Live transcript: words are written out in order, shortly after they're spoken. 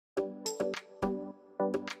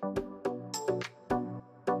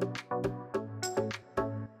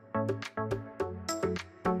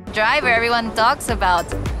driver everyone talks about.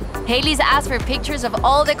 Haley's asked for pictures of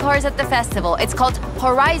all the cars at the festival. It's called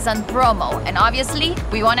Horizon Promo. And obviously,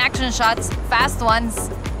 we want action shots, fast ones.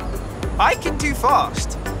 I can do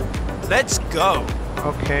fast. Let's go.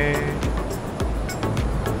 Okay.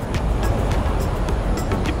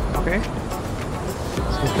 Okay.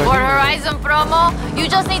 For Horizon Promo, you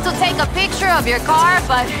just need to take a picture of your car,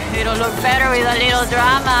 but it'll look better with a little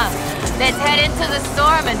drama. Let's head into the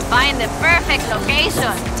storm and find the perfect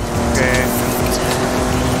location. Okay.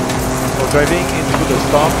 So driving into the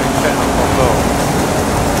storm and set a photo.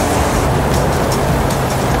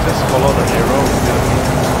 Just follow the arrow.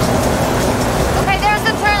 Okay, there's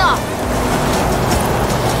the turnoff.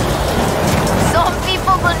 Some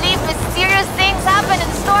people believe mysterious things happen in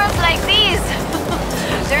storms like these.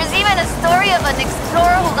 There's even a story of an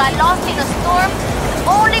explorer who got lost in a storm and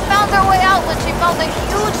only found her way out when she found a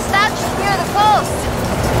huge statue near the coast.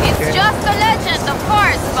 It's just a legend, of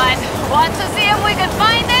course, but want to see if we can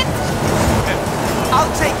find it? I'll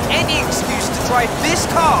take any excuse to drive this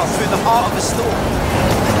car through the heart of a storm.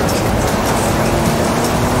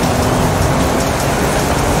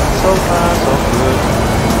 So far, so good.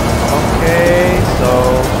 Okay, so...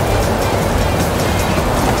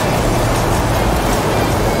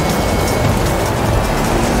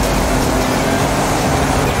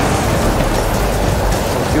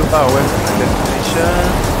 few far away from my destination,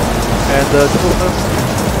 and the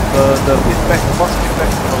feedback, force feedback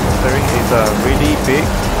from the steering is really big,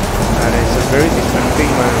 and it's very distracting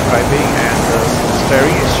when driving, and the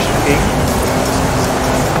steering is shaking.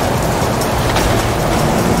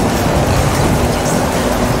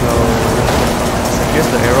 So I guess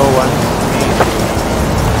the arrow wants me to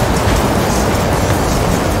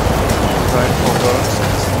drive over,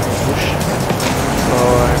 push. So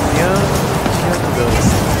I'm near to the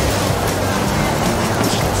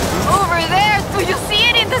over there! Do you see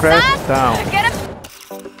it in the press sun? down. Get a...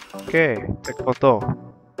 Okay, take photo.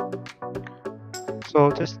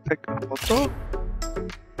 So just take a photo.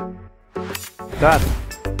 Done.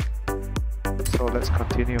 So let's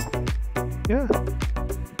continue. Yeah,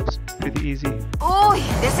 it's pretty easy. Uy,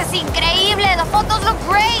 this is increíble! The photos look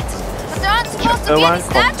great! But there aren't supposed to be any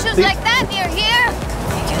statues like that near here!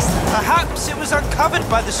 Perhaps it was uncovered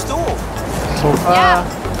by the storm. So far, yeah,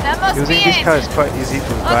 that must using be this it. car is quite easy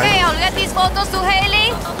to drive. Okay, I'll get these photos to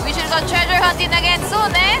Haley. We should go treasure hunting again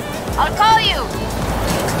soon, eh? I'll call you.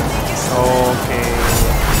 Okay.